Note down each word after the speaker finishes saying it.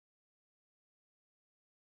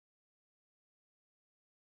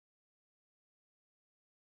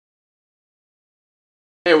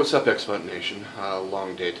Hey, what's up, Xbox Nation?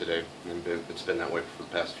 Long day today, and it's been that way for the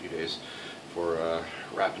past few days for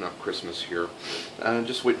wrapping up Christmas here.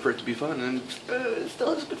 Just wait for it to be fun, and it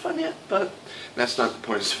still hasn't been fun yet, but that's not the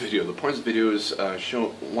point of this video. The point of the video is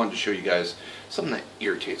wanted to show you guys something that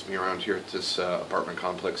irritates me around here at this apartment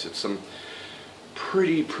complex. It's some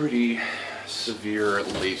pretty severe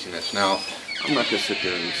laziness. Now, I'm not going to sit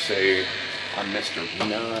there and say I'm Mr.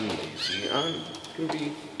 Non-lazy. I'm going to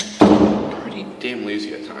be pretty damn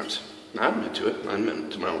lazy at times. I admit to it. I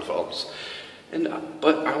admit to my own faults. And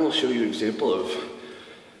but I will show you an example of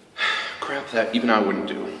crap that even I wouldn't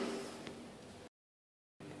do.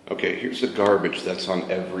 Okay, here's the garbage that's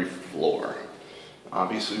on every floor.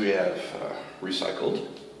 Obviously we have recycled.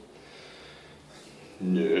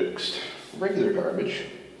 Next, regular garbage.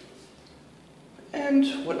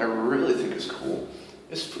 And what I really think is cool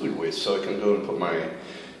is food waste, so I can go and put my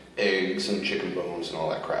eggs and chicken bones and all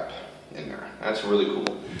that crap in there. That's really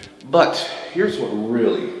cool. But here's what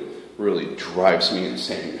really drives me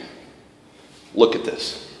insane. Look at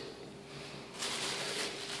this.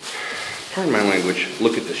 Pardon my language,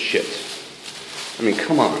 look at this shit. I mean,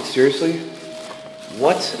 come on, seriously?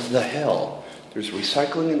 What the hell? There's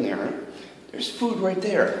recycling in there. There's food right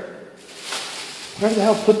there. Why the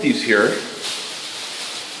hell put these here?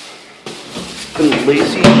 The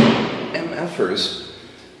lazy MFers,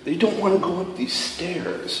 they don't want to go up these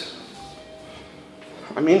stairs.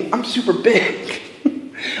 I mean, I'm super big.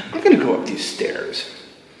 I'm going to go up these stairs.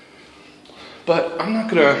 But I'm not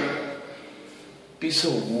going to be so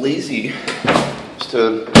lazy as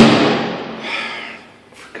to,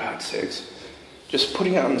 for God's sakes, just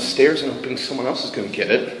putting it on the stairs and hoping someone else is going to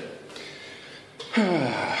get it.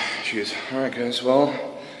 Jeez. Alright guys, well,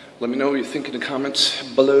 let me know what you think in the comments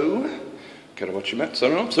below. Gotta watch your mats, I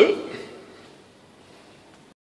don't know, so.